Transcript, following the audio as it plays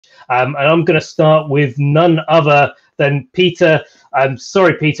And I'm going to start with none other than Peter. I'm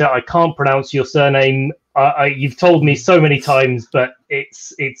sorry, Peter, I can't pronounce your surname. You've told me so many times, but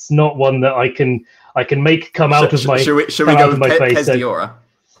it's not one that I can make come out of my Should we go with Kedziora?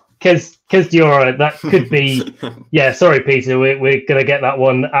 Kedziora, that could be. Yeah, sorry, Peter, we're going to get that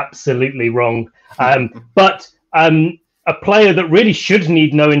one absolutely wrong. But a player that really should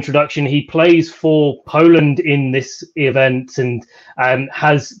need no introduction. He plays for Poland in this event and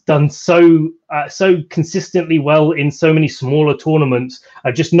has done so consistently well in so many smaller tournaments.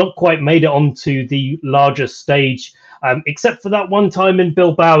 Just not quite made it onto the larger stage, except for that one time in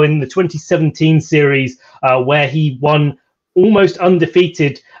Bilbao in the 2017 series where he won almost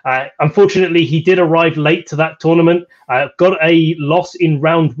undefeated. Unfortunately, he did arrive late to that tournament, got a loss in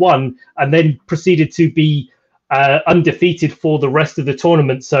round one, and then proceeded to be undefeated for the rest of the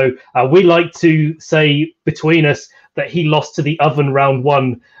tournament. So we like to say between us that he lost to the oven round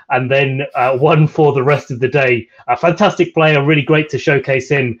one and then won for the rest of the day. A fantastic player, really great to showcase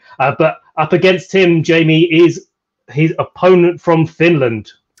him. But up against him, Jamie, is his opponent from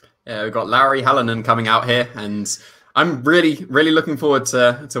Finland. Yeah, we've got Lauri Halonen coming out here, and I'm really, really looking forward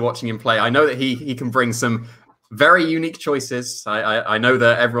to watching him play. I know that he can bring some very unique choices. I know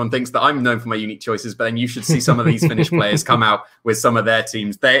that everyone thinks that I'm known for my unique choices, but then you should see some of these Finnish players come out with some of their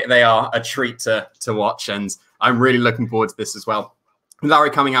teams. They are a treat to watch, and I'm really looking forward to this as well.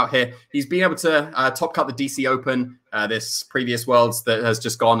 Lauri coming out here, he's been able to top cut the DC Open, this previous Worlds that has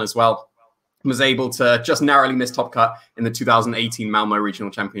just gone as well. Was able to just narrowly miss top cut in the 2018 Malmo Regional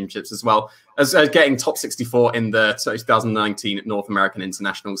Championships, as well as getting top 64 in the 2019 North American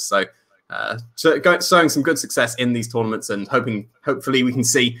Internationals. So showing some good success in these tournaments, and hopefully we can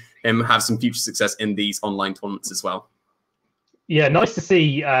see him have some future success in these online tournaments as well. Yeah, nice to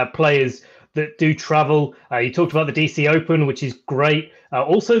see players that do travel. You talked about the DC Open, which is great.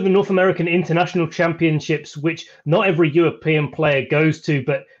 Also the North American International Championships, which not every European player goes to,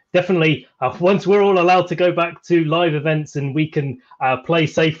 but definitely once we're all allowed to go back to live events and we can play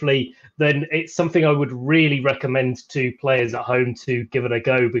safely, then it's something I would really recommend to players at home to give it a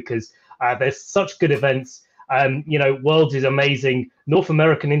go, because there's such good events. Worlds is amazing. North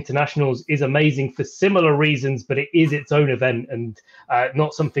American Internationals is amazing for similar reasons, but it is its own event and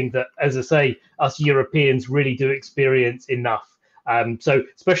not something that, as I say, us Europeans really do experience enough. So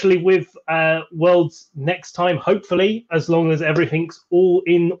especially with Worlds next time, hopefully, as long as everything's all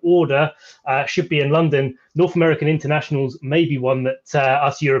in order, should be in London, North American Internationals may be one that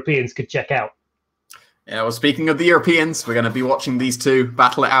us Europeans could check out. Yeah, well, speaking of the Europeans, we're going to be watching these two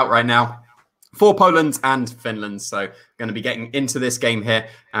battle it out right now for Poland and Finland. So we're going to be getting into this game here,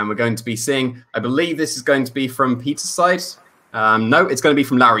 and we're going to be seeing, I believe this is going to be from Peter's side. No, it's going to be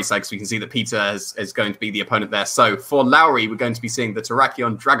from Lauri's side, because we can see that Peter is going to be the opponent there. So for Lauri, we're going to be seeing the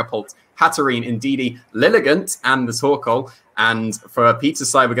Terrakion, Dragapult, Hatterene, Indeedee, Lilligant, and the Torkoal. And for Peter's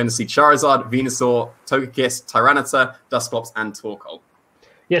side, we're going to see Charizard, Venusaur, Togekiss, Tyranitar, Dusclops, and Torkoal.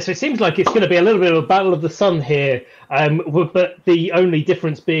 Yeah, so it seems like it's going to be a little bit of a battle of the sun here, but the only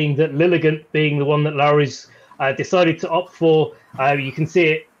difference being that Lilligant being the one that Lauri's decided to opt for. You can see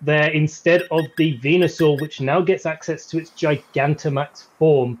it there instead of the Venusaur, which now gets access to its Gigantamax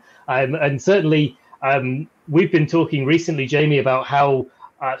form. And certainly we've been talking recently, Jamie, about how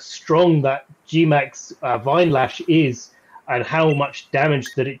strong that G-Max Vine Lash is and how much damage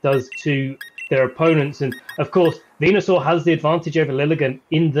that it does to their opponents. And of course, Venusaur has the advantage over Lilligant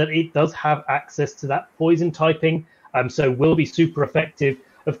in that it does have access to that poison typing, so will be super effective.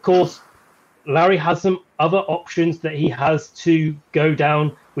 Of course, Lauri has some other options that he has to go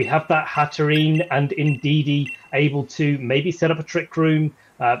down. We have that Hatterene and Indeedee able to maybe set up a Trick Room,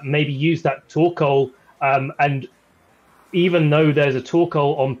 maybe use that Torkoal. And even though there's a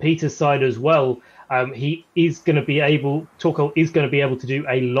Torkoal on Peter's side as well, Torkoal is going to be able to do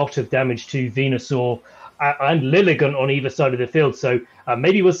a lot of damage to Venusaur and Lilligant on either side of the field. So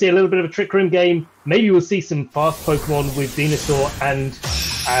maybe we'll see a little bit of a Trick Room game. Maybe we'll see some fast Pokemon with Venusaur and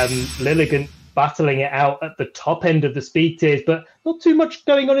Lilligant battling it out at the top end of the speed tiers, but not too much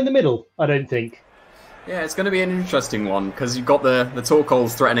going on in the middle, I don't think. Yeah, it's going to be an interesting one, because you've got the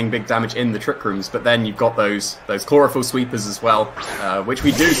Torkoals threatening big damage in the Trick Rooms, but then you've got those Chlorophyll Sweepers as well, which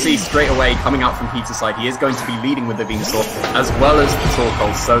we do see straight away coming out from Peter's side. He is going to be leading with the Venusaur as well as the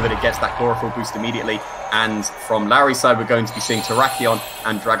Torkoal, so that it gets that Chlorophyll boost immediately. And from Lauri's side, we're going to be seeing Terrakion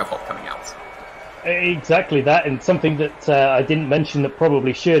and Dragapult coming out. Exactly that, and something that I didn't mention that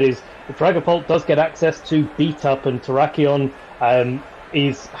probably should is the Dragapult does get access to Beat Up, and Terrakion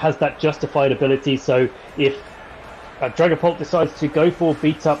has that justified ability. So if Dragapult decides to go for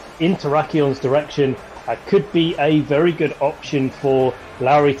Beat Up in Terrakion's direction, could be a very good option for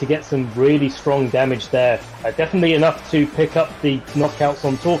Lauri to get some really strong damage there. Definitely enough to pick up the knockouts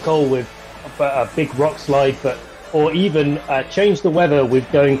on Torkoal with a big rock slide, or even change the weather with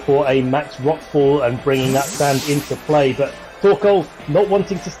going for a max rockfall and bringing that sand into play. But Torkoal not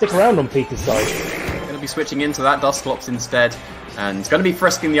wanting to stick around on Peter's side. Going to be switching into that Dusclops instead, and going to be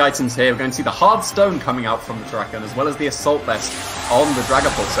frisking the items here. We're going to see the Hard Stone coming out from the Terrakion, as well as the Assault Vest on the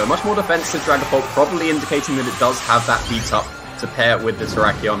Dragapult. So much more defensive Dragapult, probably indicating that it does have that beat up to pair with the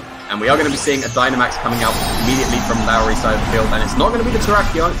Terrakion. And we are going to be seeing a Dynamax coming out immediately from Lauri's side of the field. And it's not going to be the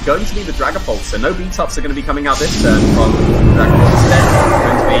Terrakion, it's going to be the Dragapult. So no beat-ups are going to be coming out this turn from Dragapult. Instead, we're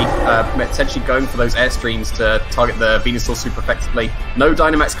going to be potentially going for those Airstreams to target the Venusaur super effectively. No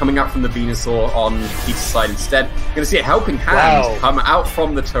Dynamax coming out from the Venusaur on Peter's side instead. We're going to see a Helping Hand come out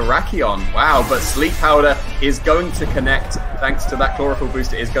from the Terrakion. Wow, but Sleep Powder is going to connect thanks to that Chlorophyll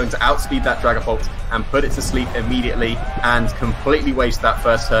booster. Is going to outspeed that Dragapult and put it to sleep immediately and completely waste that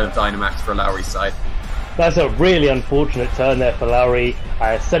first turn of Dynamax for Lauri's side. That's a really unfortunate turn there for Lauri,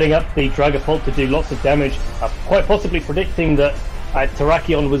 setting up the Dragapult to do lots of damage, quite possibly predicting that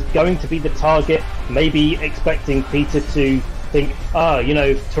Terrakion was going to be the target, maybe expecting Peter to think,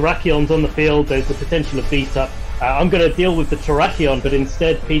 Terrakion's on the field, there's the potential of beat up, I'm going to deal with the Terrakion, but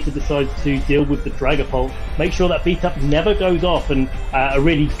instead Peter decides to deal with the Dragapult, make sure that beat up never goes off, and a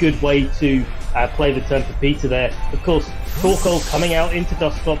really good way to play the turn for Peter there. Of course, Torkoal coming out into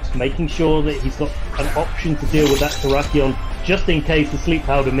Dusclops, making sure that he's got an option to deal with that Terrakion, just in case the Sleep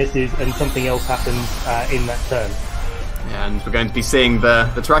Powder misses and something else happens in that turn. Yeah, and we're going to be seeing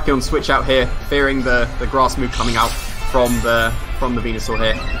the Terrakion switch out here, fearing the grass move coming out from the Venusaur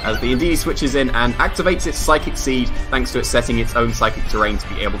here, as the Indeedee switches in and activates its Psychic Seed, thanks to it setting its own Psychic Terrain to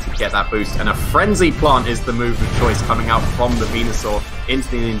be able to get that boost. And a Frenzy Plant is the move of choice coming out from the Venusaur into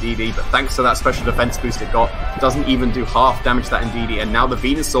the Indeedee, but thanks to that special defense boost it got, it doesn't even do half damage to that Indeedee, and now the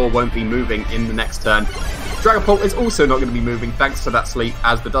Venusaur won't be moving in the next turn. Dragapult is also not going to be moving thanks to that sleep,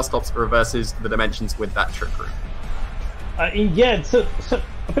 as the Dusclops reverses the dimensions with that Trick Room. So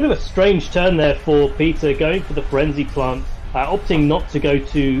a bit of a strange turn there for Peter, going for the Frenzy Plant, opting not to go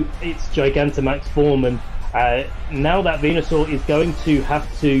to its Gigantamax form, and now that Venusaur is going to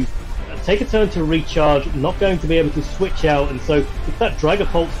have to take a turn to recharge, not going to be able to switch out, and so if that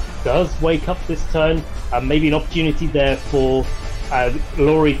Dragapult does wake up this turn, maybe an opportunity there for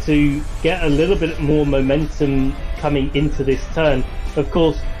Lauri to get a little bit more momentum coming into this turn. Of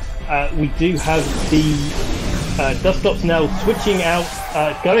course, we do have the Dusclops now switching out,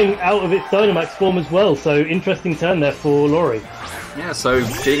 going out of its Dynamax form as well, so interesting turn there for Lauri. Yeah, so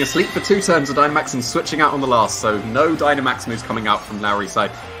being asleep for 2 turns of Dynamax and switching out on the last, so no Dynamax moves coming out from Lauri's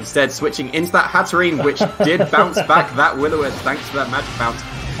side. Instead, switching into that Hatterene, which did bounce back that Will-O-Wisp thanks to that Magic Bounce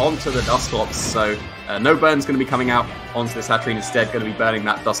onto the Dusclops, so no burn's going to be coming out onto this Hatterene, instead going to be burning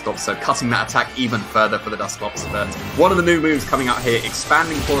that Dusclops, so cutting that attack even further for the Dusclops. But one of the new moves coming out here,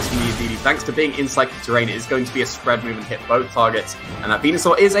 Expanding Force from the Indeedee, thanks to being in Psychic Terrain, it is going to be a spread move and hit both targets, and that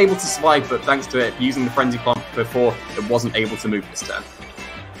Venusaur is able to survive, but thanks to it using the Frenzy Plant before, it wasn't able to move this turn.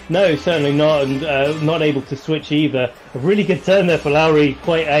 No, certainly not, and not able to switch either. A really good turn there for Lauri,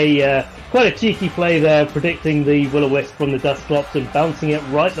 quite a cheeky play there, predicting the Will-O-Wisp from the Dusclops and bouncing it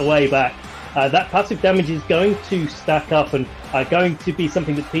right the way back. That passive damage is going to stack up and going to be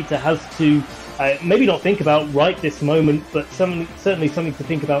something that Peter has to maybe not think about right this moment, but certainly something to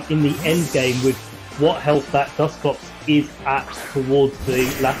think about in the end game with what health that Dusclops is at towards the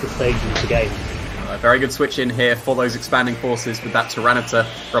latter stages of the game. A very good switch in here for those Expanding Forces with that Tyranitar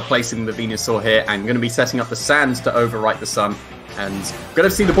replacing the Venusaur here, and going to be setting up the Sands to overwrite the Sun. And going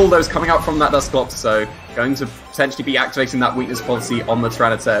to see the Bulldoze coming out from that Dusclops, so going to potentially be activating that weakness policy on the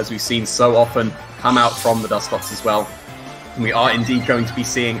Tyranitar, as we've seen so often come out from the Dusclops as well. And we are indeed going to be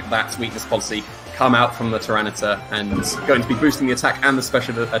seeing that weakness policy come out from the Tyranitar, and going to be boosting the attack and the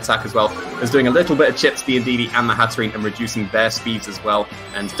special attack as well, as doing a little bit of chips to the Indeedee and the Hatterene and reducing their speeds as well.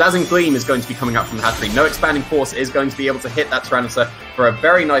 And Dazzling Gleam is going to be coming out from the Hatterene. No Expanding Force is going to be able to hit that Tyranitar for a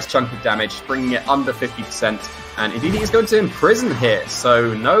very nice chunk of damage, bringing it under 50%. And Indeedee is going to imprison here,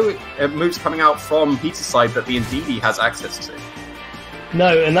 so no moves coming out from Peter's side that the Indeedee has access to.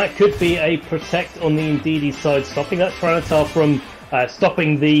 No, and that could be a protect on the Indeedee side, stopping that Tyranitar from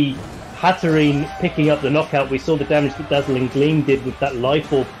stopping the Hatterene picking up the knockout. We saw the damage that Dazzling Gleam did with that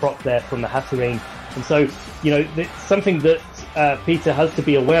Life Orb proc there from the Hatterene. And so, it's something that Peter has to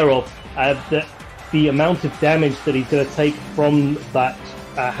be aware of, that the amount of damage that he's going to take from that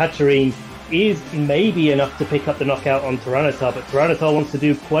Hatterene is maybe enough to pick up the knockout on Tyranitar, but Tyranitar wants to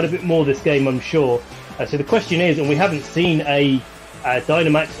do quite a bit more this game, I'm sure. So the question is, and we haven't seen a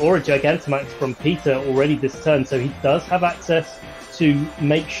Dynamax or a Gigantamax from Peter already this turn, so he does have access to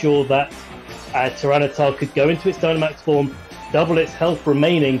make sure that Tyranitar could go into its Dynamax form, double its health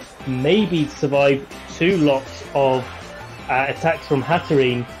remaining, maybe survive 2 lots of attacks from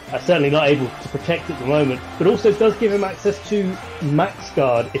Hatterene. Certainly not able to protect at the moment, but also does give him access to Max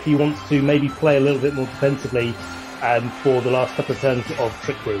Guard if he wants to maybe play a little bit more defensively for the last couple of turns of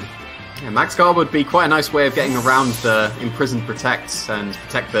Trick Room. Yeah, Max Guard would be quite a nice way of getting around the Imprisoned Protect and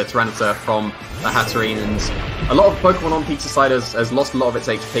protect the Tyranitar from the Hatterene. And a lot of Pokemon on Peter's side has lost a lot of its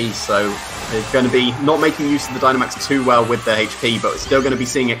HP, so it's going to be not making use of the Dynamax too well with their HP, but still going to be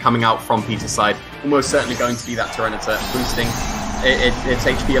seeing it coming out from Peter's side. Almost certainly going to be that Tyranitar boosting its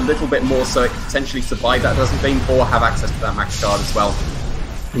HP a little bit more so it can potentially survive that Dazzle Beam or have access to that Max Guard as well.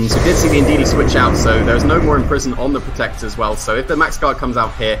 And so we did see the Indeedee switch out, so there's no more Imprison on the Protect as well. So if the Max Guard comes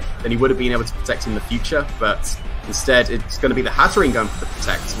out here, then he would have been able to protect in the future, but instead it's going to be the Hatterene going for the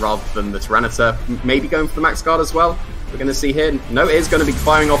Protect rather than the Tyranitar maybe going for the Max Guard as well. We're going to see here, no, it is going to be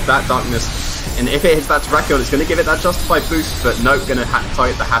firing off that Darkness, and if it hits that Terrakion, it's going to give it that Justified boost, but no, going to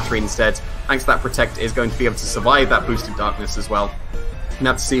target the Hatterene instead. Thanks to that Protect, is going to be able to survive that boosted Darkness as well. And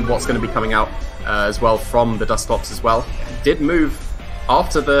have to see what's going to be coming out as well from the Dusclops as well. It did move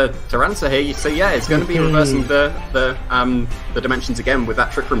after the Tyranitar here, so yeah, it's going to be reversing the dimensions again with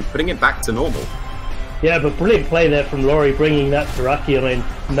that Trick Room, putting it back to normal. Yeah, but brilliant play there from Lauri, bringing that Terrakion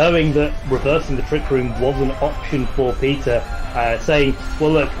in, knowing that reversing the Trick Room was an option for Peter, saying,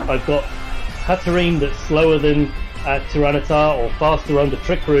 well look, I've got Hatterene that's slower than Tyranitar or faster under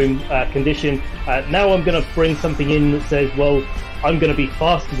Trick Room condition. Now I'm going to bring something in that says, well, I'm going to be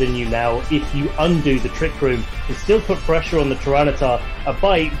faster than you now if you undo the Trick Room and still put pressure on the Tyranitar.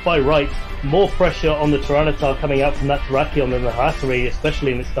 By right, more pressure on the Tyranitar coming out from that Terrakion than the Hatterene,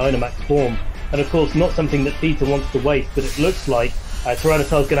 especially in its Dynamax form. And of course, not something that Peter wants to waste, but it looks like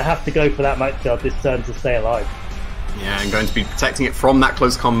Tyranitar's going to have to go for that Max Guard this turn to stay alive. Yeah, and going to be protecting it from that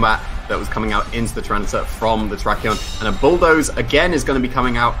close combat that was coming out into the Tyranitar from the Terrakion. And a Bulldoze, again, is going to be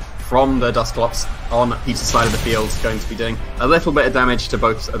coming out from the Dusclops on Peter's side of the field, going to be doing a little bit of damage to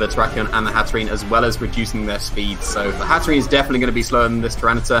both the Terrakion and the Hatterene, as well as reducing their speed. So the Hatterene is definitely going to be slower than this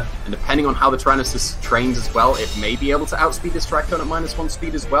Tyranitar, and depending on how the Tyranitar is trained as well, it may be able to outspeed this Terrakion at -1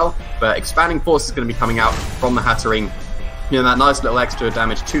 speed as well. But Expanding Force is going to be coming out from the Hatterene, you know, that nice little extra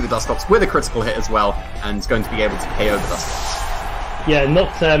damage to the Dusclops with a critical hit as well, and it's going to be able to KO the Dusclops. Yeah,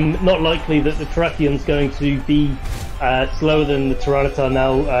 not likely that the Terrakion's going to be slower than the Tyranitar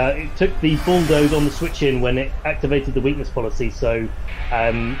now. It took the Bulldoze on the switch-in when it activated the weakness policy, so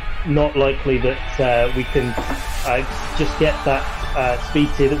not likely that we can just get that speed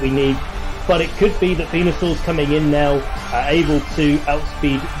tier that we need. But it could be that Venusaur's coming in now, able to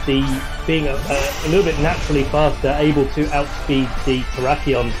outspeed being a little bit naturally faster, able to outspeed the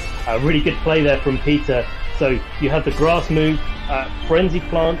Terrakion. Really good play there from Peter. So you have the grass move, Frenzy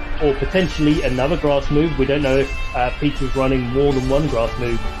Plant, or potentially another grass move. We don't know if Peter's running more than one grass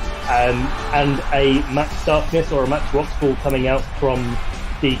move. And a Max Darkness or a Max Rock Fall coming out from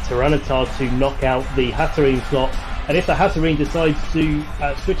the Tyranitar to knock out the Hatterene slot. And if the Hatterene decides to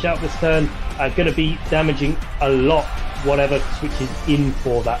switch out this turn, going to be damaging a lot whatever switches in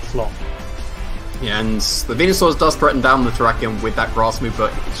for that slot. Yeah, and the Venusaur does threaten down the Terrakion with that grass move,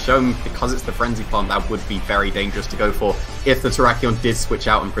 but it's shown because it's the Frenzy Plant that would be very dangerous to go for if the Terrakion did switch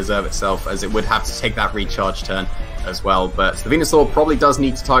out and preserve itself, as it would have to take that recharge turn as well. But the Venusaur probably does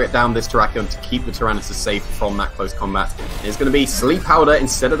need to target down this Terrakion to keep the Tyranitar safe from that close combat. It's going to be Sleep Powder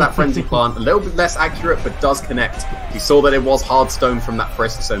instead of that Frenzy Plant, a little bit less accurate, but does connect. We saw that it was Hard Stone from that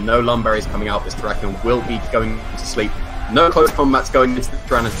Frisk, so no Lumberries coming out. This Terrakion will be going to sleep. No close combats going into the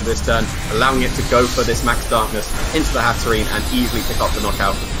Tyranitar this turn, allowing it to go for this Max Darkness into the Hatterene and easily pick up the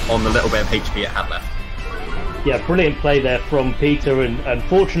knockout on the little bit of HP it had left. Yeah, brilliant play there from Peter, and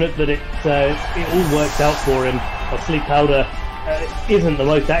fortunate that it all worked out for him. Sleep Powder isn't the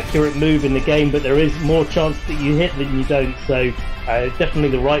most accurate move in the game, but there is more chance that you hit than you don't, so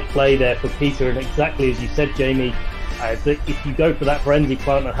definitely the right play there for Peter, and exactly as you said, Jamie, that if you go for that Frenzy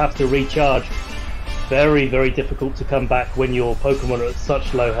Plant and have to recharge, very, very difficult to come back when your Pokemon are at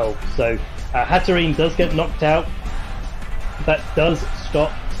such low health. So Hatterene does get knocked out. That does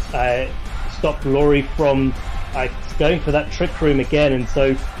stop Lauri from going for that Trick Room again, and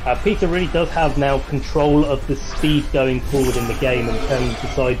so Peter really does have now control of the speed going forward in the game, and can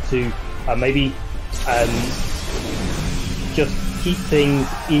decide to maybe just keep things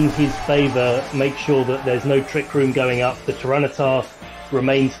in his favour, make sure that there's no Trick Room going up. The Tyranitar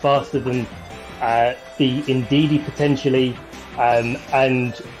remains faster than the Indeedee potentially,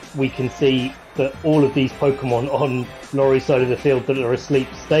 and we can see that all of these Pokemon on Lauri's side of the field that are asleep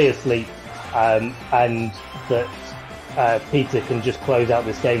stay asleep, and that Peter can just close out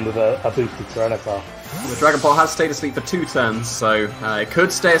this game with a boosted Tyranitar. The Dragapult has stayed asleep for 2 turns, so it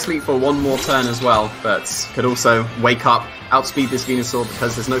could stay asleep for 1 more turn as well, but could also wake up, outspeed this Venusaur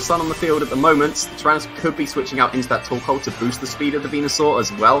because there's no sun on the field at the moment. The Tyranitar could be switching out into that Torkoal to boost the speed of the Venusaur as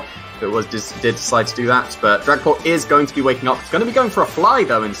well, if it did decide to do that, but Dragapult is going to be waking up. It's going to be going for a fly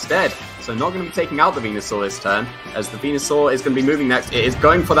though instead, so not going to be taking out the Venusaur this turn, as the Venusaur is going to be moving next. It is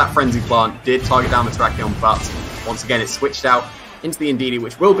going for that Frenzy Plant, did target down the Terrakion, but once again it's switched out into the Indeedee,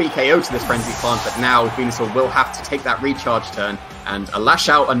 which will be KO to this Frenzy Plant, but now Venusaur will have to take that recharge turn, and a Lash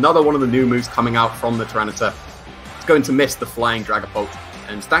Out, another one of the new moves coming out from the Tyranitar. It's going to miss the flying Dragapult,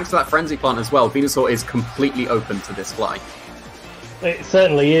 and thanks to that Frenzy Plant as well, Venusaur is completely open to this fly. It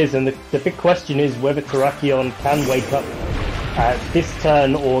certainly is, and the big question is whether Terrakion can wake up this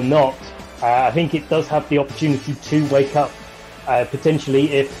turn or not. I think it does have the opportunity to wake up,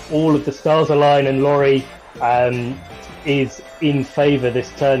 potentially if all of the stars align and Lauri is in favour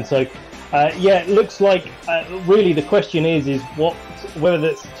this turn. So yeah, it looks like really the question is whether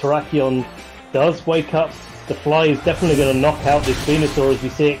this Terrakion does wake up. The fly is definitely going to knock out this Venusaur as we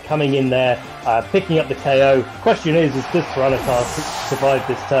see it coming in there, picking up the KO. Question is does Tyranitar survive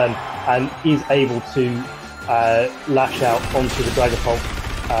this turn and is able to lash out onto the Dragapult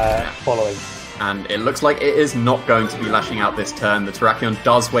following? And it looks like it is not going to be lashing out this turn. The Terrakion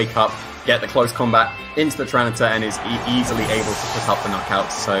does wake up, get the close combat into the Tyranitar, and is easily able to pick up the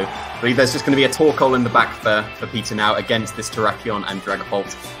knockout. So I believe there's just going to be a Torkoal in the back for Peter now against this Terrakion and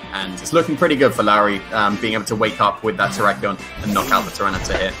Dragapult. And it's looking pretty good for Lauri, being able to wake up with that Terrakion and knock out the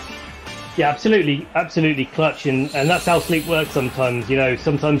Tyranitar here. Yeah, absolutely clutch, and that's how sleep works sometimes. You know,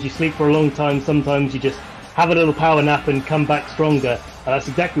 sometimes you sleep for a long time, sometimes you just have a little power nap and come back stronger. And that's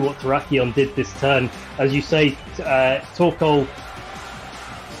exactly what Terrakion did this turn. As you say, Torkoal,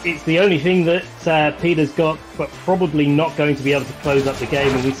 it's the only thing that Peter's got, but probably not going to be able to close up the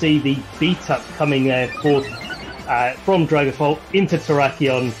game. And we see the beat-up coming there from Dragapult into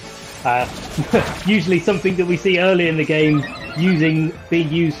Terrakion. Usually something that we see early in the game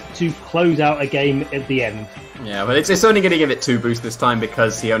being used to close out a game at the end. Yeah, but it's only going to give it 2 boosts this time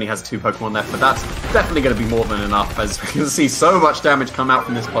because he only has 2 Pokemon left, but that's definitely going to be more than enough, as we can see so much damage come out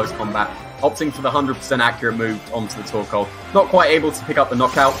from this close combat. Opting for the 100% accurate move onto the Torkoal. Not quite able to pick up the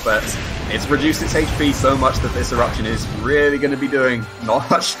knockout, but it's reduced its HP so much that this Eruption is really going to be doing not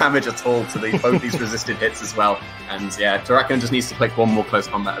much damage at all to both these resisted hits as well. And yeah, Terrakion just needs to click 1 more close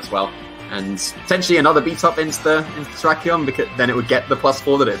combat as well. And potentially another beat up into the Terrakion, because then it would get the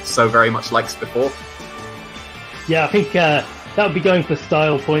 +4 that it so very much likes before. Yeah, I think that would be going for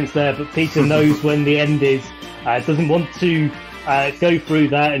style points there, but Peter knows when the end is. Doesn't want to go through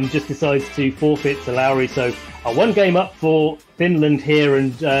that and just decides to forfeit to Lauri. So 1 game up for Finland here,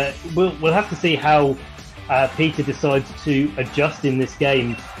 and we'll have to see how Peter decides to adjust in this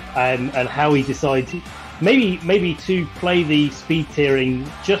game, and how he decides maybe to play the speed tiering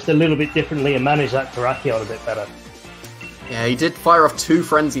just a little bit differently and manage that Terrakion a bit better. Yeah, he did fire off 2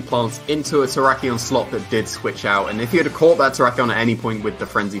 Frenzy Plants into a Terrakion slot that did switch out, and if he had caught that Terrakion at any point with the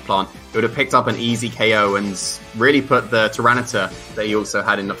Frenzy Plant, it would have picked up an easy KO and really put the Tyranitar that he also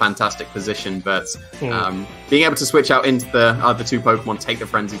had in a fantastic position. But being able to switch out into the other 2 Pokemon, take the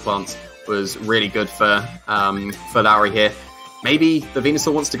Frenzy Plants, was really good for Lauri here. Maybe the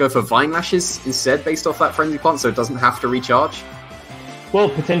Venusaur wants to go for Vine Lashes instead based off that Frenzy Plant, so it doesn't have to recharge? Well,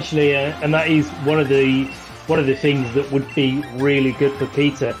 potentially, and that is one of the things that would be really good for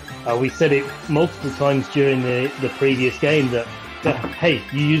Peter. We said it multiple times during the previous game that hey,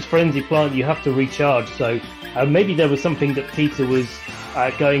 you use Frenzy Plant, you have to recharge. So maybe there was something that Peter was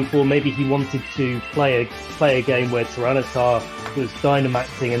going for. Maybe he wanted to play a game where Tyranitar was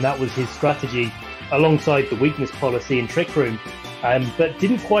Dynamaxing, and that was his strategy alongside the weakness policy and Trick Room, but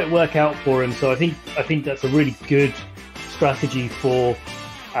didn't quite work out for him. So I think that's a really good strategy for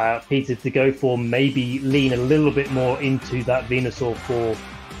Peter to go for. Maybe lean a little bit more into that Venusaur for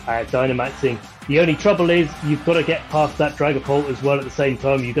Dynamaxing. The only trouble is you've got to get past that Dragapult as well at the same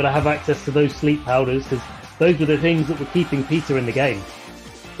time. You've got to have access to those sleep powders, because those were the things that were keeping Peter in the game.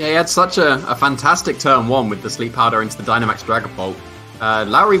 Yeah, he had such a fantastic turn 1 with the sleep powder into the Dynamax Dragapult.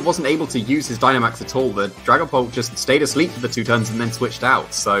 Lauri wasn't able to use his Dynamax at all. The Dragapult just stayed asleep for the 2 turns and then switched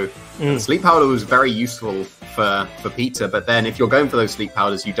out. So the sleep powder was very useful for Peter, but then if you're going for those sleep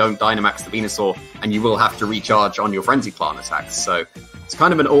powders, you don't Dynamax the Venusaur, and you will have to recharge on your Frenzy Plant attacks. So it's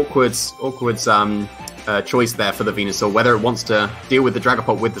kind of an awkward choice there for the Venusaur, whether it wants to deal with the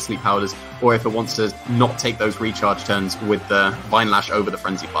Dragapult with the sleep powders, or if it wants to not take those recharge turns with the Vine Lash over the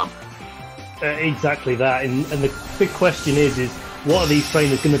Frenzy Plant. Exactly that, and the big question is what are these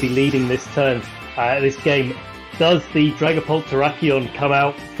trainers going to be leading this turn, this game? Does the Dragapult Terrakion come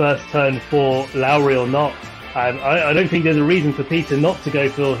out first turn for Lauri or not? I don't think there's a reason for Peter not to go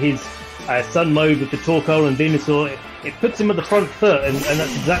for his Sun mode with the Torkoal and Venusaur. It puts him at the front foot, and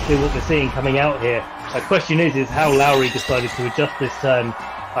that's exactly what we're seeing coming out here. The question is how Lauri decided to adjust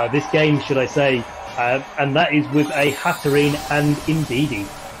this game, should I say, and that is with a Hatterene and Indeedee.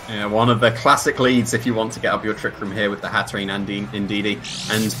 Yeah, one of the classic leads if you want to get up your Trick Room here with the Hatterene and Indeedee.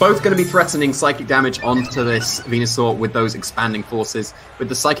 And both going to be threatening psychic damage onto this Venusaur with those expanding forces. With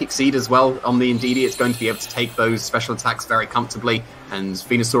the Psychic Seed as well on the Indeedee, it's going to be able to take those special attacks very comfortably. And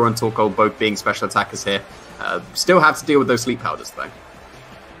Venusaur and Torkoal both being special attackers here. Still have to deal with those Sleep Powders though.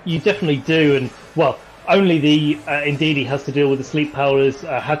 You definitely do, and well, only the Indeedee has to deal with the Sleep Powders.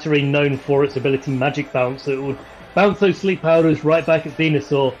 Hatterene known for its ability Magic Bounce, so it would bounce those Sleep Powders right back at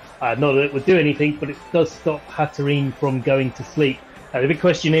Venusaur. Not that it would do anything, but it does stop Hatterene from going to sleep. The big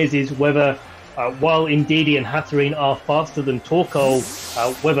question is whether, while Indeedee and Hatterene are faster than Torkoal,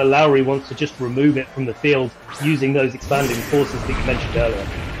 whether Lauri wants to just remove it from the field using those expanding forces that you mentioned earlier.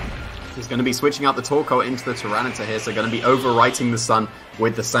 He's going to be switching out the Torkoal into the Tyranitar here, so going to be overwriting the Sun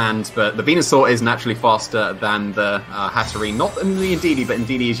with the Sand, but the Venusaur is naturally faster than the Hatterene. Not in the Indeedee, but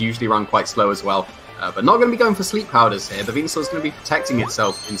Indeedee is usually run quite slow as well. But not going to be going for Sleep Powders here. The Venusaur is going to be protecting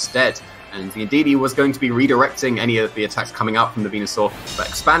itself instead. And the Indeedee was going to be redirecting any of the attacks coming out from the Venusaur. But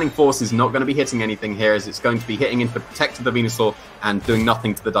Expanding Force is not going to be hitting anything here, as it's going to be hitting into protecting the Venusaur and doing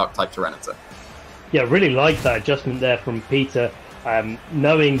nothing to the Dark-type Tyranitar. Yeah, really like that adjustment there from Peter,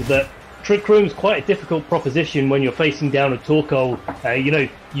 knowing that Trick Room's quite a difficult proposition when you're facing down a Torkoal.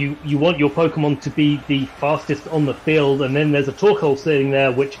 You want your Pokemon to be the fastest on the field, and then there's a Torkoal sitting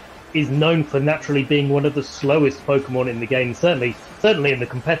there which is known for naturally being one of the slowest Pokemon in the game. Certainly in the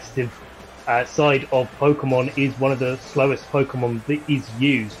competitive side of Pokemon, is one of the slowest Pokemon that is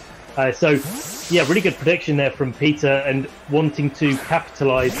used. So, yeah, really good prediction there from Peter, and wanting to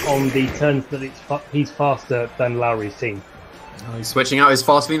capitalise on the turns that he's faster than Lauri's team. He's switching out his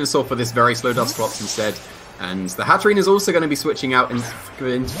fast Venusaur for this very slow Dusclops instead. And the Hatterene is also going to be switching out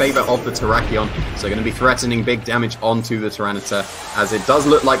in favour of the Terrakion, so going to be threatening big damage onto the Tyranitar, as it does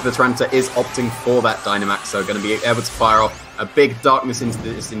look like the Tyranitar is opting for that Dynamax, so going to be able to fire off a big Darkness into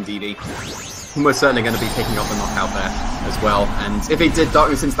this Indeedee. Almost certainly going to be picking up a knockout there as well, and if he did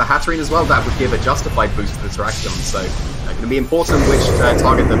Darkness into the Hatterene as well, that would give a justified boost to the Terrakion, so going to be important which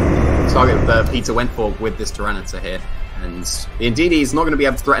target that Peter went for with this Tyranitar here. And the Indeedee is not going to be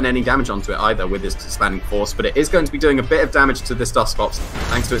able to threaten any damage onto it either with this Expanding Force, but it is going to be doing a bit of damage to this Dusclops,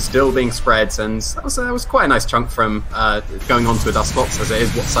 thanks to it still being spread, and that was quite a nice chunk from going onto a Dusclops, as it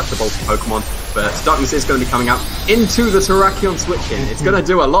is such a bulky Pokemon. But Darkness is going to be coming out into the Terrakion switch-in. It's going to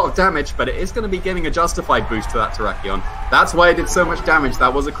do a lot of damage, but it is going to be giving a justified boost to that Terrakion. That's why it did so much damage.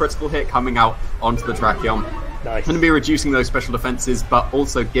 That was a critical hit coming out onto the Terrakion. Nice. Going to be reducing those special defenses, but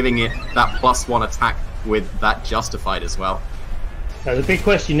also giving it that +1 attack with that justified as well. Now the big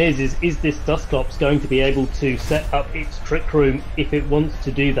question is this Dusclops going to be able to set up its Trick Room if it wants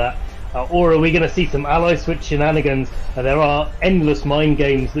to do that? Or are we going to see some ally switch shenanigans? There are endless mind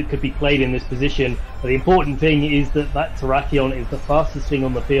games that could be played in this position. But the important thing is that Terrakion is the fastest thing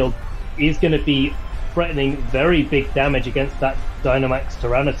on the field, is going to be threatening very big damage against that Dynamax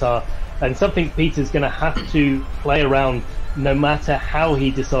Tyranitar, and something Peter's going to have to play around no matter how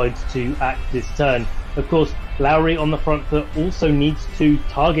he decides to act this turn. Of course, Lauri on the front foot also needs to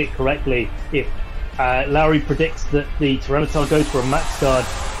target correctly. If Lauri predicts that the Tyranitar goes for a Max Guard,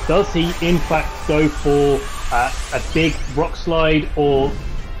 does he in fact go for a big Rock Slide, or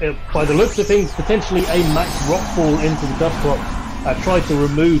by the looks of things, potentially a Max Rockfall into the Dusclops, try to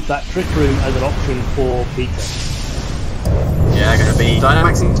remove that Trick Room as an option for Peter? Yeah, going to be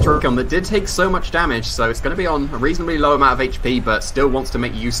Dynamaxing Terrakion that did take so much damage, so it's going to be on a reasonably low amount of HP, but still wants to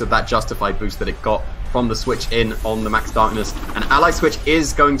make use of that justified boost that it got from the switch in on the Max Darkness. An ally switch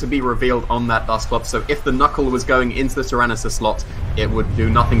is going to be revealed on that Dusclops, so if the Knuckle was going into the Tyranitar slot, it would do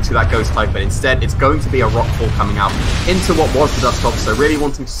nothing to that Ghost type, but instead it's going to be a Rockfall coming out into what was the Dusclops, so really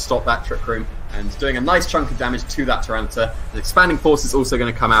wanting to stop that Trick Room and doing a nice chunk of damage to that Tyranitar. The Expanding Force is also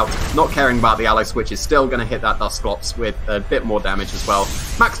going to come out, not caring about the ally switch, is still going to hit that Dusclops with a bit more damage as well.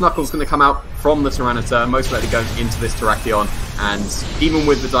 Max Knuckle is going to come out from the Tyranitar, most likely going into this Terrakion, and even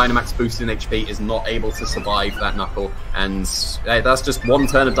with the Dynamax boost in HP, is not able to survive that Knuckle. And that's just one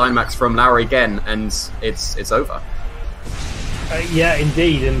turn of Dynamax from Lauri again, and it's over. Yeah,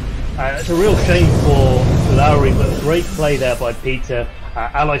 indeed, and it's a real shame for Lauri, but great play there by Peter.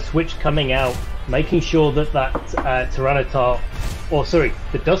 Ally switch coming out, making sure that Tyranitar or sorry,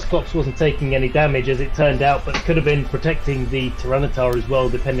 the Dusclops wasn't taking any damage as it turned out, but could have been protecting the Tyranitar as well,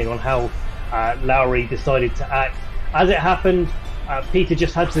 depending on how Lauri decided to act. As it happened, Peter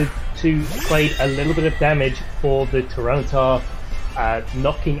just had to trade a little bit of damage for the Tyranitar,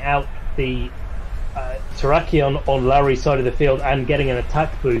 knocking out the Terrakion on Lauri's side of the field and getting an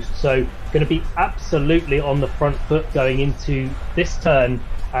attack boost. So going to be absolutely on the front foot going into this turn,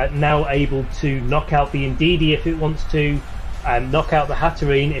 now able to knock out the Indeedee if it wants to, knock out the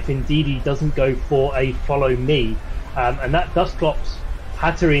Hatterene if Indeedee doesn't go for a follow me. And that Dusclops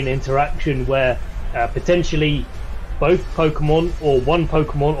Hatterene interaction where potentially both Pokemon or one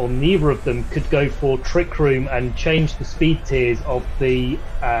Pokemon or neither of them could go for Trick Room and change the speed tiers of the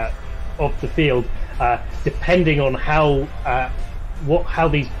field, depending on how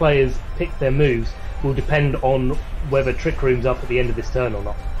these players pick their moves, will depend on whether Trick Room's up at the end of this turn or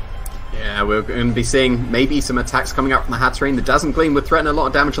not. Yeah, we're going to be seeing maybe some attacks coming out from the Hatterene. The Dazzling Gleam would threaten a lot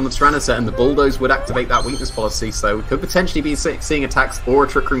of damage on the Tyranitar, and the Bulldoze would activate that weakness policy, so we could potentially be seeing attacks or a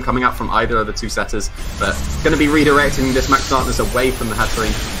Trick Room coming out from either of the two setters, but going to be redirecting this Max Darkness away from the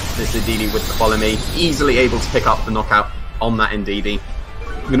Hatterene. This Indeedee with the Follow Me, easily able to pick up the knockout on that Indeedee.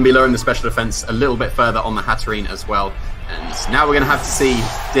 We're going to be lowering the special defense a little bit further on the Hatterene as well. And now we're going to have to see,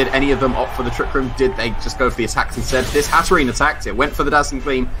 did any of them opt for the Trick Room? Did they just go for the attacks instead? This Hatterene attacked, it went for the Dazzling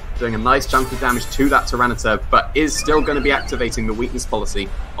Gleam, doing a nice chunk of damage to that Tyranitar, but is still going to be activating the weakness policy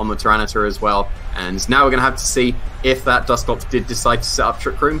on the Tyranitar as well. And now we're going to have to see if that Dusclops did decide to set up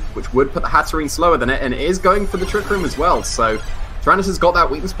Trick Room, which would put the Hatterene slower than it, and it is going for the Trick Room as well. So Tyranitar's got that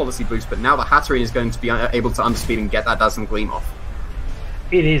weakness policy boost, but now the Hatterene is going to be able to underspeed and get that Dazzling Gleam off.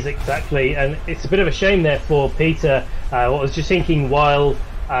 It is, exactly, and it's a bit of a shame there for Peter. I was just thinking while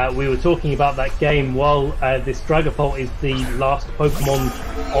we were talking about that game, while this Dragapult is the last Pokemon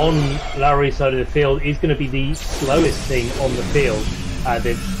on Lauri's side of the field, is going to be the slowest thing on the field.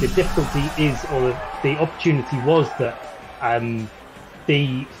 The difficulty is, or the opportunity was that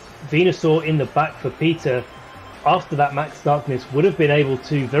the Venusaur in the back for Peter, after that Max Darkness, would have been able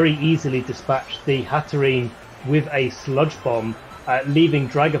to very easily dispatch the Hatterene with a Sludge Bomb, leaving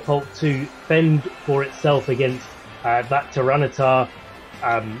Dragapult to fend for itself against that Tyranitar,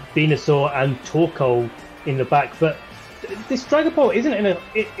 Venusaur and Torkoal in the back. But this Dragapult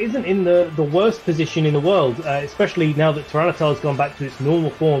isn't in the worst position in the world, especially now that Tyranitar has gone back to its normal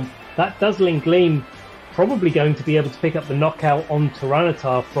form. That Dazzling Gleam probably going to be able to pick up the knockout on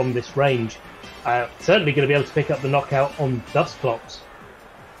Tyranitar from this range. Certainly going to be able to pick up the knockout on Dusclops.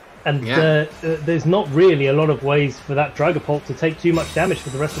 And there's not really a lot of ways for that Dragapult to take too much damage for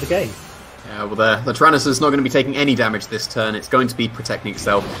the rest of the game. Yeah, well, the Tyranitar is not going to be taking any damage this turn. It's going to be protecting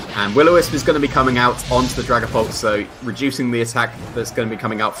itself. And Will-O-Wisp is going to be coming out onto the Dragapult, so reducing the attack that's going to be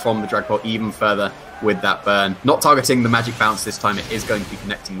coming out from the Dragapult even further with that burn. Not targeting the Magic Bounce this time, it is going to be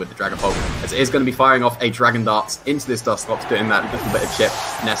connecting with the Dragapult, as it is going to be firing off a Dragon Dart into this Dusclops, doing that little bit of chip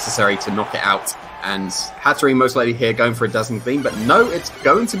necessary to knock it out. And Hatterene most likely here going for a Dazzling Gleam, but no, it's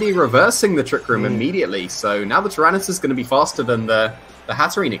going to be reversing the Trick Room immediately. So now the Tyranitar is going to be faster than the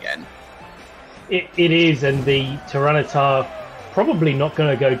Hatterene again. It is, and the Tyranitar probably not going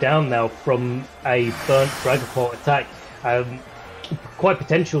to go down now from a burnt Dragapult attack. Quite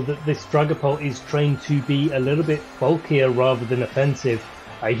potential that this Dragapult is trained to be a little bit bulkier rather than offensive.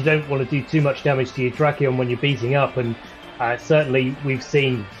 You don't want to do too much damage to your Drakion when you're beating up, and certainly we've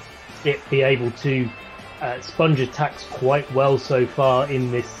seen it be able to sponge attacks quite well so far in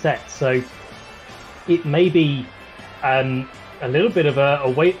this set. So it may be a little bit of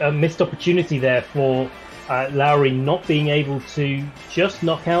a missed opportunity there for Lauri not being able to just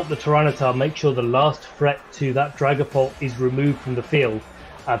knock out the Tyranitar, make sure the last threat to that Dragapult is removed from the field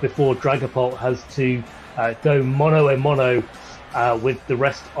before Dragapult has to go mono-a-mono with the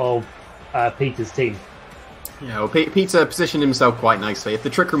rest of Peter's team. Yeah, well, Peter positioned himself quite nicely. If the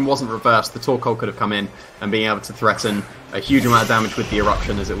Trick Room wasn't reversed, the Torkoal could have come in and been able to threaten a huge amount of damage with the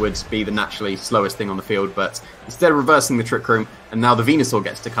Eruption, as it would be the naturally slowest thing on the field. But instead of reversing the Trick Room, and now the Venusaur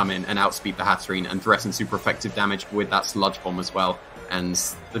gets to come in and outspeed the Hatterene and threaten super effective damage with that Sludge Bomb as well. And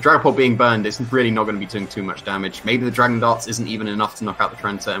the Dragapult being burned is really not going to be doing too much damage. Maybe the Dragon Darts isn't even enough to knock out the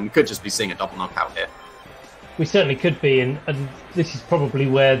Tyranitar, and we could just be seeing a double knockout here. We certainly could be, and this is probably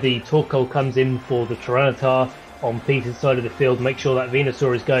where the Torkoal comes in for the Tyranitar on Peter's side of the field. Make sure that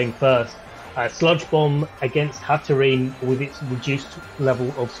Venusaur is going first. Sludge Bomb against Hatterene with its reduced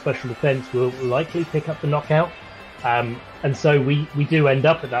level of special defense will likely pick up the knockout. And so we do end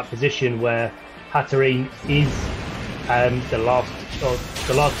up at that position where Hatterene is the last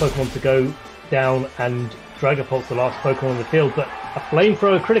Pokemon to go down, and Dragapult's the last Pokemon on the field. But a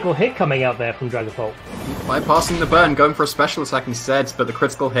flamethrower critical hit coming out there from Dragapult. Bypassing the burn, going for a special attack instead, but the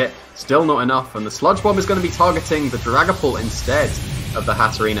critical hit still not enough, and the Sludge Bomb is going to be targeting the Dragapult instead of the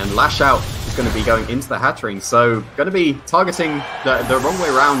Hatterene, and Lash Out is going to be going into the Hatterene, so going to be targeting the wrong way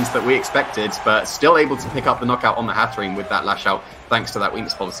around that we expected, but still able to pick up the knockout on the Hatterene with that Lash Out, thanks to that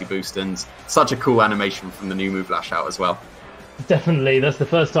Weakness Policy boost, and such a cool animation from the new move Lash Out as well. Definitely, that's the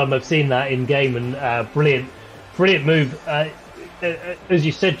first time I've seen that in game, and brilliant move. As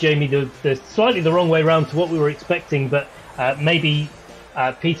you said, Jamie, the slightly the wrong way around to what we were expecting, but maybe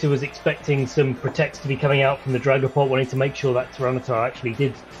Peter was expecting some protects to be coming out from the Dragapult, wanting to make sure that Tyranitar actually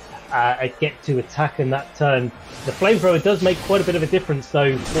did get to attack in that turn. The Flamethrower does make quite a bit of a difference,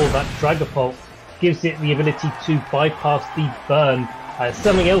 though, for that Dragapult. Gives it the ability to bypass the burn.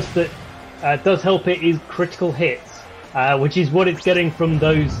 Something else that does help it is critical hits, which is what it's getting from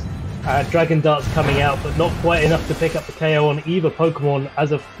those Dragon Darts coming out, but not quite enough to pick up the KO on either Pokemon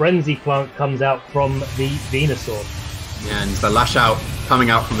as a Frenzy Plant comes out from the Venusaur. And the Lash Out coming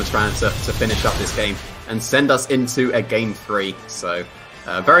out from the Tyranitar to finish up this game and send us into a Game 3. So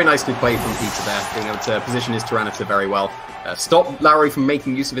very nicely played from Peter there, being able to position his Tyranitar very well. Stop Lauri from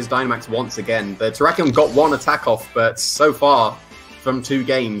making use of his Dynamax once again. The Terrakion got one attack off, but so far, from 2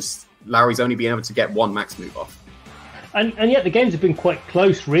 games, Lauri's only been able to get 1 max move off. And yet the games have been quite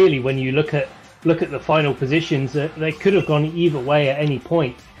close, really, when you look at the final positions. They could have gone either way at any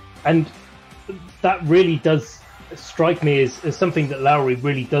point. And that really does strike me as something that Lauri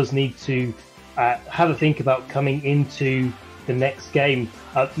really does need to have a think about coming into the next game.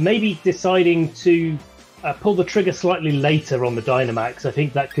 Maybe deciding to pull the trigger slightly later on the Dynamax. I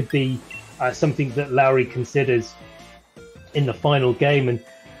think that could be something that Lauri considers in the final game. And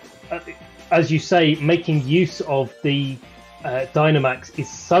as you say, making use of the Dynamax is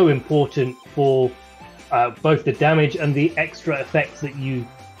so important for both the damage and the extra effects that you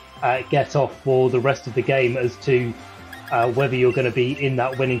get off for the rest of the game as to whether you're going to be in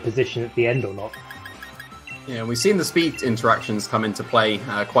that winning position at the end or not. Yeah, we've seen the speed interactions come into play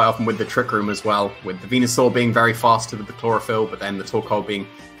quite often with the Trick Room as well, with the Venusaur being very fast with the Chlorophyll, but then the Torkoal being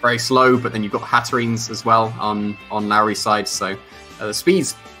very slow, but then you've got Hatterenes as well on Lauri's side, so the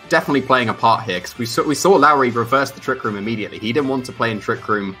speed's definitely playing a part here, because we saw Lauri reverse the Trick Room immediately. He didn't want to play in Trick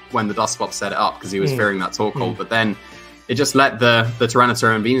Room when the Dusclops set it up, because he was fearing that Torkoal, but then it just let the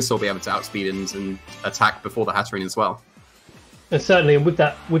Tyranitar and Venusaur be able to outspeed and attack before the Hatterene as well. And certainly, and with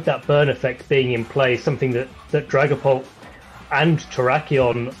that burn effect being in play, something that Dragapult and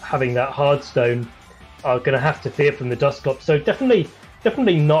Terrakion having that Hardstone are going to have to fear from the Dusclops. So definitely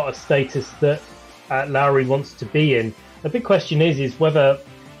not a status that Lauri wants to be in. The big question is whether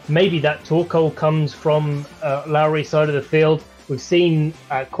maybe that Torkoal comes from Lauri's side of the field. We've seen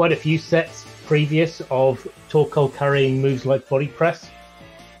quite a few sets previous of Torkoal carrying moves like Body Press,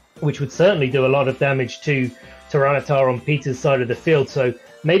 which would certainly do a lot of damage to Tyranitar on Peter's side of the field. So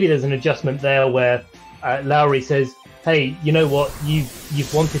maybe there's an adjustment there where Lauri says, hey, you know what,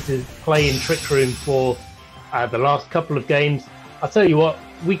 you've wanted to play in Trick Room for the last couple of games. I'll tell you what,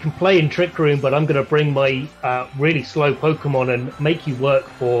 we can play in Trick Room, but I'm going to bring my really slow Pokemon and make you work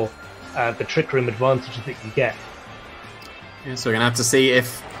for the Trick Room advantage that you get. Yeah, so we're going to have to see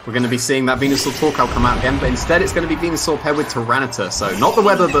if we're going to be seeing that Venusaur Torkoal come out again, but instead it's going to be Venusaur paired with Tyranitar, so not the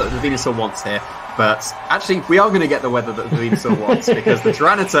weather that the Venusaur wants here, but actually we are going to get the weather that the Venusaur wants, because the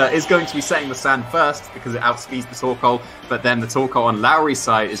Tyranitar is going to be setting the sun first, because it outspeeds the Torkoal, but then the Torkoal on Lauri's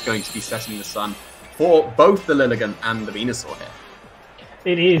side is going to be setting the sun for both the Lilligant and the Venusaur here.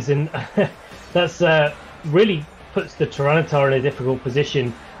 It is, and that's really puts the Tyranitar in a difficult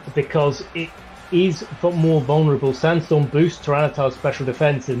position, because it is more vulnerable. Sandstorm boosts Tyranitar's special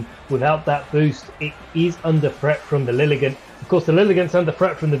defense, and without that boost, it is under threat from the Lilligant. Of course, the Lilligant's under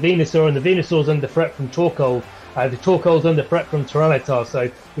threat from the Venusaur, and the Venusaur's under threat from Torkoal. The Torkoal's under threat from Tyranitar, so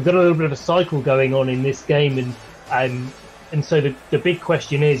we've got a little bit of a cycle going on in this game, and so the big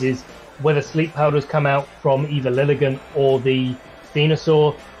question is whether Sleep Powders come out from either Lilligant or the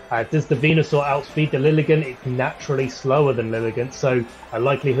Venusaur. Does the Venusaur outspeed the Lilligant? It's naturally slower than Lilligant, so a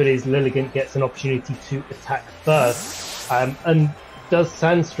likelihood is Lilligant gets an opportunity to attack first. And does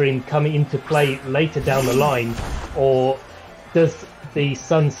Sandstream come into play later down the line, or does the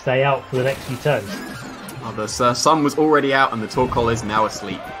sun stay out for the next few turns? Well, the sun was already out, and the Torkoal is now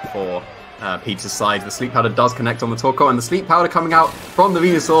asleep for Peter's side. The Sleep Powder does connect on the Torkoal, and the Sleep Powder coming out from the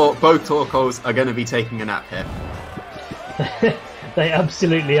Venusaur. Both Torkoals are going to be taking a nap here. They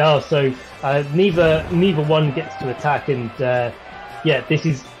absolutely are. So neither one gets to attack, and this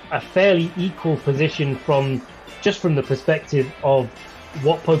is a fairly equal position from the perspective of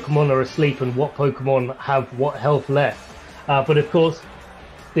what Pokemon are asleep and what Pokemon have what health left. But of course,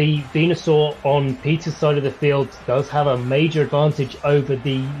 the Venusaur on Peter's side of the field does have a major advantage over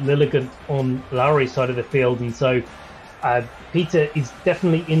the Lilligant on Lauri's side of the field, and so Peter is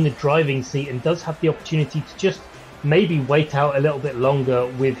definitely in the driving seat and does have the opportunity to just maybe wait out a little bit longer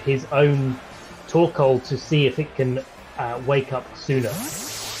with his own Torkoal to see if it can wake up sooner.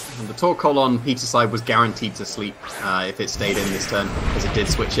 And the Torkoal on Peter's side was guaranteed to sleep if it stayed in this turn, as it did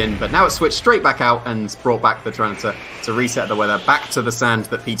switch in. But now it switched straight back out and brought back the Tyranitar to reset the weather back to the sand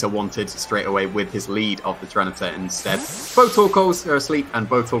that Peter wanted straight away with his lead of the Tyranitar instead. Both Torkoals are asleep and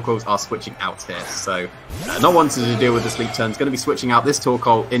both Torkoals are switching out here. So not wanting to deal with the sleep turn, is going to be switching out this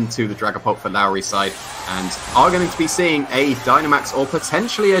Torkoal into the Dragapult for Lauri's side, and are going to be seeing a Dynamax or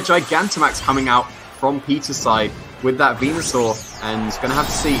potentially a Gigantamax coming out from Peter's side with that Venusaur, and going to have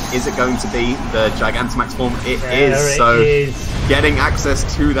to see, is it going to be the Gigantamax form? It is. Getting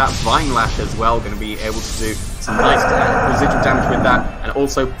access to that Vine Lash as well, going to be able to do some nice residual damage with that, and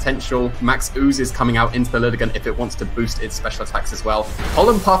also potential Max Oozes coming out into the Lilligant if it wants to boost its special attacks as well.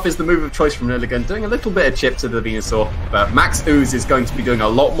 Pollen Puff is the move of choice from Lilligant, doing a little bit of chip to the Venusaur, but Max Ooze is going to be doing a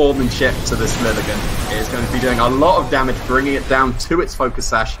lot more than chip to this Lilligant. It is going to be doing a lot of damage, bringing it down to its Focus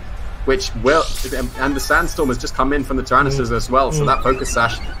Sash, which will, and the Sandstorm has just come in from the Tyrannosaurs as well, so that Focus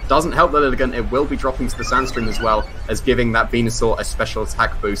Sash doesn't help the Lilligant. It will be dropping to the Sandstream as well, as giving that Venusaur a special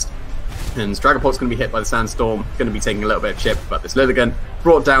attack boost. And Dragapult's going to be hit by the Sandstorm, going to be taking a little bit of chip, but this Lilligant,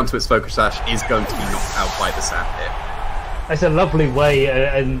 brought down to its Focus Sash, is going to be knocked out by the sand here. It's a lovely way,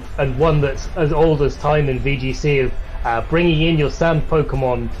 and one that's as old as time in VGC, of bringing in your sand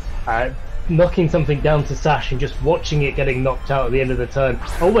Pokemon, knocking something down to Sash and just watching it getting knocked out at the end of the turn.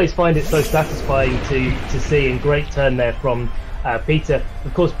 I always find it so satisfying to see, and great turn there from Peter.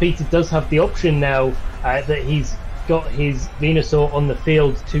 Of course, Peter does have the option now that he's got his Venusaur on the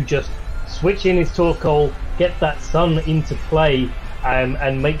field to just switch in his Torkoal, get that Sun into play,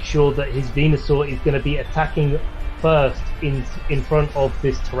 and make sure that his Venusaur is going to be attacking first in front of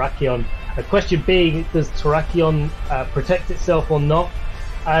this Terrakion. The question being, does Terrakion protect itself or not?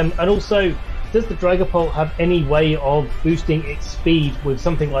 And also, does the Dragapult have any way of boosting its speed with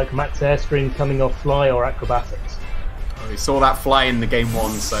something like Max Airstream coming off Fly or Acrobatics? We saw that Fly in the game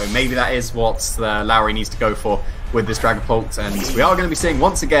one, so maybe that is what Lauri needs to go for with this Dragapult, and we are going to be seeing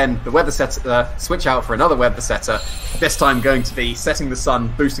once again the Weather Setter switch out for another Weather Setter, this time going to be setting the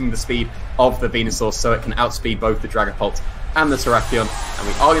Sun, boosting the speed of the Venusaur so it can outspeed both the Dragapult and the Terrakion, and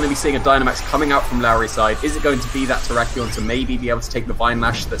we are going to be seeing a Dynamax coming out from Lauri's side. Is it going to be that Terrakion to maybe be able to take the Vine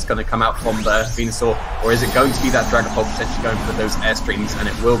Lash that's going to come out from the Venusaur, or is it going to be that Dragapult potentially going for those Airstreams, and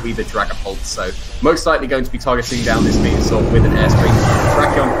it will be the Dragapult, so most likely going to be targeting down this Venusaur with an Airstream.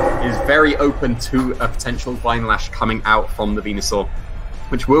 Terrakion is very open to a potential Vine Lash coming out from the Venusaur,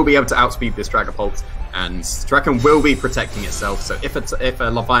 which will be able to outspeed this Dragapult, and Terrakion will be protecting itself, so if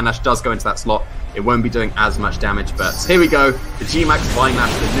a Vine Lash does go into that slot, it won't be doing as much damage. But here we go, the G-Max Vine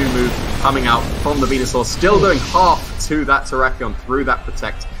Lash, the new move coming out from the Venusaur, still doing half to that Terrakion through that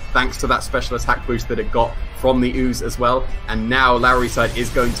Protect, thanks to that special attack boost that it got from the Ooze as well, and now Lauri's side is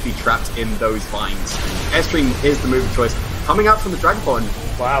going to be trapped in those vines. Airstream is the move of choice, coming out from the Dragapult,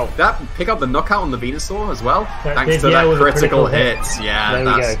 and wow, that pick up the knockout on the Venusaur as well, that thanks to that critical hit. Yeah, there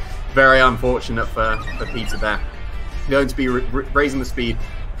that's very unfortunate for Peter there. Going to be raising the speed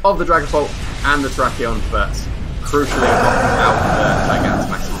of the Dragapult and the Terrakion, but crucially knocking out the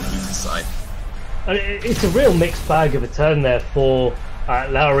Gigantamax on Peter's side. It's a real mixed bag of a turn there for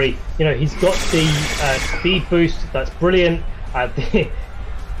Lauri. You know, he's got the speed boost, that's brilliant. The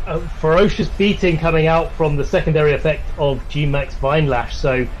ferocious beating coming out from the secondary effect of G-Max Vine Lash,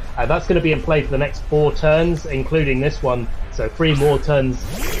 so that's going to be in play for the next 4 turns, including this one. So 3 more turns,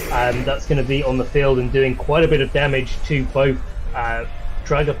 and that's going to be on the field and doing quite a bit of damage to both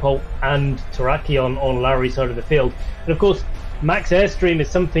Dragapult and Terrakion on Lauri's side of the field. And of course, Max Airstream is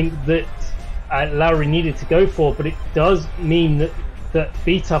something that Lauri needed to go for, but it does mean that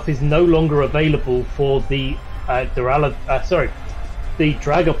Beat Up is no longer available for the the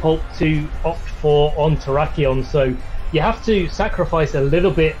Dragapult to opt for on Terrakion. So you have to sacrifice a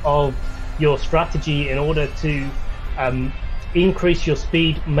little bit of your strategy in order to increase your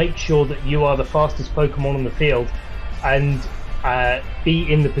speed, make sure that you are the fastest Pokemon on the field, and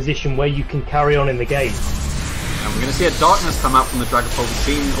be in the position where you can carry on in the game. And we're going to see a Darkness come out from the Dragapult. We've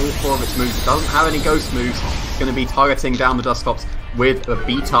seen all 4 of its moves. It doesn't have any Ghost moves. It's going to be targeting down the Dusclops with a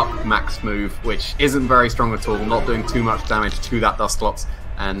Beat Up Max move, which isn't very strong at all, not doing too much damage to that Dusclops.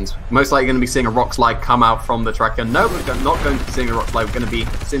 And most likely going to be seeing a Rock Slide come out from the Terrakion. No, we're not going to be seeing a Rock Slide. We're going to be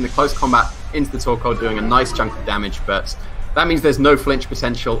seeing the close combat into the Torkoal doing a nice chunk of damage, but That means there's no flinch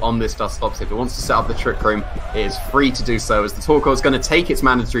potential on this Dusclops. If it wants to set up the Trick Room, it is free to do so, as the Torkoal is going to take its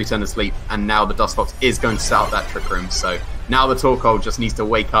mandatory turn of sleep, and now the Dusclops is going to set up that Trick Room. So now the Torkoal just needs to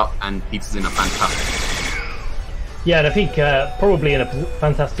wake up, and Peter's in a fantastic. Yeah, and I think probably in a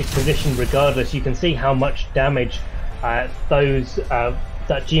fantastic position regardless. You can see how much damage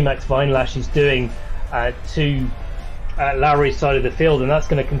that G-Max Vine Lash is doing to Lauri's side of the field, and that's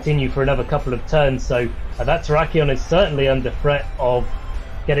going to continue for another couple of turns. So that Terrakion is certainly under threat of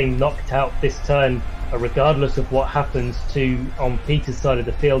getting knocked out this turn, regardless of what happens on Peter's side of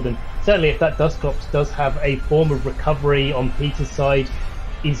the field. And certainly if that Dusclops does have a form of recovery on Peter's side,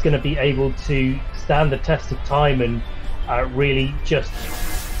 he's going to be able to stand the test of time and really just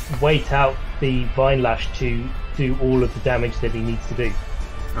wait out the Vine Lash to do all of the damage that he needs to do.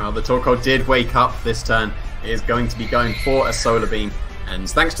 Well, the Torkoal did wake up this turn. It is going to be going for a Solar Beam, and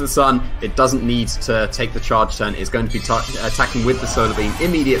thanks to the Sun, it doesn't need to take the charge turn. It's going to be attacking with the Solar Beam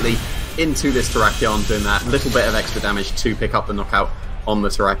immediately into this Terrakion, doing that little bit of extra damage to pick up the knockout on the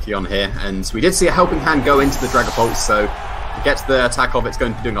Terrakion here. And we did see a helping hand go into the Dragapult, so to get to the attack of it's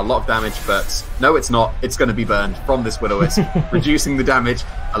going to be doing a lot of damage, but no, it's not. It's going to be burned from this Will-O-Wisp, reducing the damage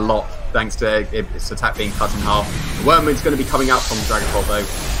a lot thanks to its attack being cut in half. The Wormwood's going to be coming out from the Dragapult though,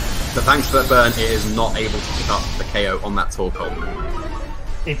 but thanks to that burn, it is not able to pick up the KO on that Torkoal.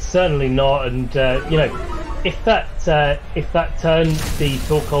 It's certainly not, and you know, if that turn the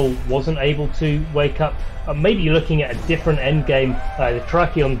Torkoal wasn't able to wake up, maybe you're looking at a different end game. The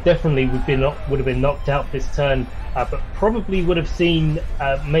Terrakion definitely would have been knocked out this turn, but probably would have seen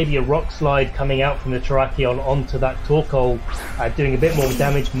maybe a rock slide coming out from the Terrakion onto that Torkoal, doing a bit more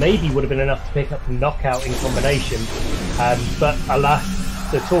damage. Maybe would have been enough to pick up the knockout in combination, but alas,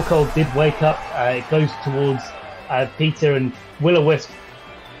 the Torkoal did wake up. It goes towards Peter, and Will-O-Wisp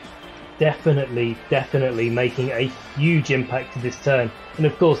definitely making a huge impact to this turn. And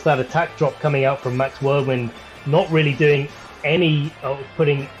of course that attack drop coming out from Max Whirlwind not really doing any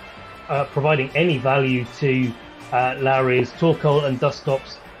providing any value to Lauri, as Torkoal and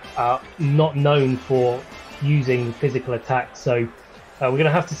Dusclops are not known for using physical attacks. So we're going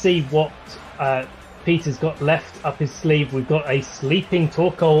to have to see what Peter's got left up his sleeve. We've got a sleeping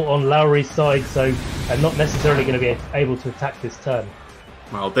Torkoal on Lauri's side, so not necessarily going to be able to attack this turn.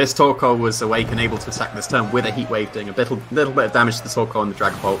 Well, this Torkoal was awake and able to attack this turn with a Heat Wave, doing a little bit of damage to the Torkoal and the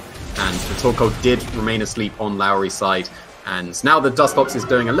Dragapult, and the Torkoal did remain asleep on Lauri's side. And now the Dusclops is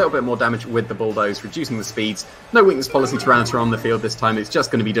doing a little bit more damage with the Bulldoze, reducing the speeds. No weakness policy Tyranitar on the field this time. It's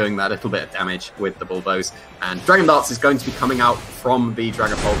just going to be doing that little bit of damage with the Bulldoze. And Dragon Darts is going to be coming out from the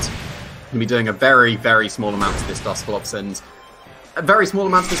Dragapult. Going to be doing a very small amount to this Dusclops, and a very small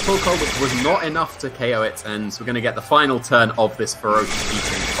amount of this Torkoal, which was not enough to KO it, and we're going to get the final turn of this ferocious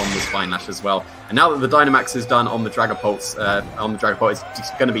beating from this Vine Lash as well. And now that the Dynamax is done on the Dragapult,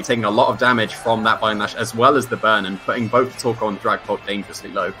 it's going to be taking a lot of damage from that Vine Lash as well as the burn, and putting both the Torkoal and the Dragapult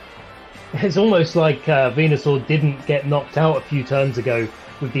dangerously low. It's almost like Venusaur didn't get knocked out a few turns ago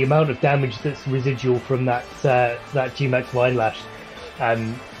with the amount of damage that's residual from that G-Max Vine Lash.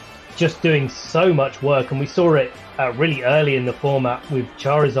 Just doing so much work, and we saw it really early in the format with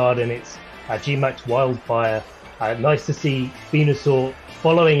Charizard and its G-Max Wildfire. Nice to see Venusaur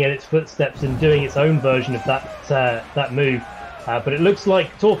following in its footsteps and doing its own version of that move. But it looks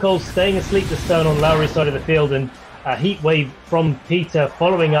like Torkoal's staying asleep this turn on Lauri's side of the field, and a Heat Wave from Peter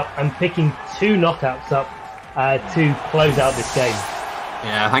following up and picking 2 knockouts up to close out this game.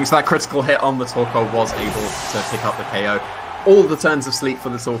 Yeah, thanks to that critical hit on the Torkoal, was able to pick up the KO. All the turns of sleep for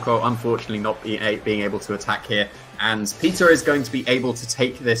the Torkoal, unfortunately not being able to attack here. And Peter is going to be able to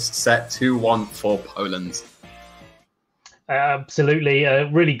take this set 2-1 for Poland. Absolutely. A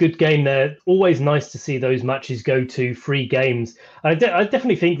really good game there. Always nice to see those matches go to 3 games. I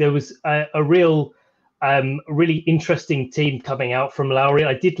definitely think there was a really interesting team coming out from Lauri.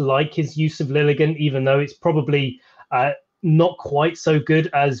 I did like his use of Lilligant, even though it's probably not quite so good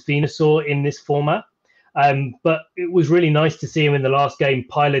as Venusaur in this format. But it was really nice to see him in the last game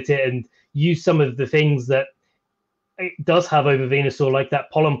pilot it and use some of the things that it does have over Venusaur, like that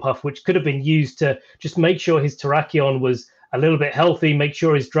Pollen Puff, which could have been used to just make sure his Terrakion was a little bit healthy, make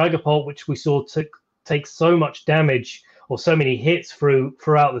sure his Dragapult, which we saw take so much damage or so many hits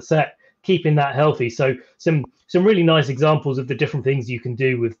throughout the set, keeping that healthy. So some really nice examples of the different things you can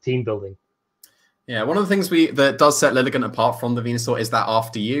do with team building. Yeah, one of the things that does set Lilligant apart from the Venusaur is that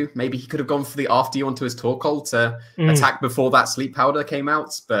After You. Maybe he could have gone for the After You onto his Torkoal to attack before that Sleep Powder came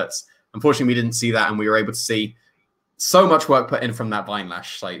out, but unfortunately we didn't see that, and we were able to see so much work put in from that Vine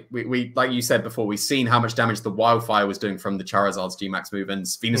Lash. Like we like you said before, we've seen how much damage the Wildfire was doing from the Charizard's G-Max move, and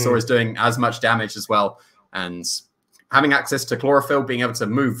Venusaur is doing as much damage as well. And having access to chlorophyll, being able to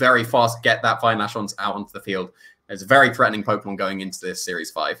move very fast, get that fine lash out onto the field. It's a very threatening Pokemon going into this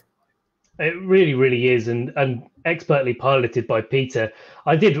Series 5. It really, really is, and expertly piloted by Peter.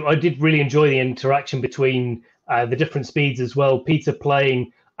 I did really enjoy the interaction between the different speeds as well. Peter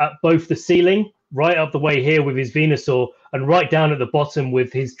playing at both the ceiling, right up the way here with his Venusaur, and right down at the bottom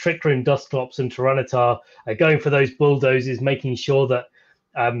with his Trick Room, Dusclops, and Tyranitar, going for those bulldozers, making sure that,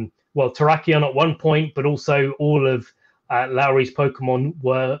 Terrakion at one point, but also all of Lauri's Pokemon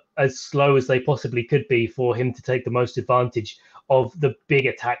were as slow as they possibly could be for him to take the most advantage of the big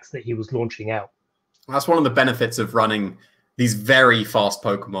attacks that he was launching out. That's one of the benefits of running these very fast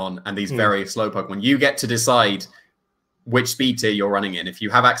Pokemon and these very slow Pokemon. You get to decide which speed tier you're running in. If you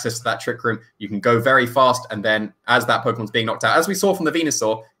have access to that Trick Room, you can go very fast, and then as that Pokemon's being knocked out, as we saw from the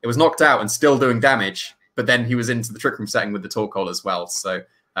Venusaur, it was knocked out and still doing damage, but then he was into the Trick Room setting with the Torkoal as well. So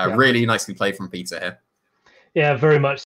really nicely played from Peter here. Yeah, very much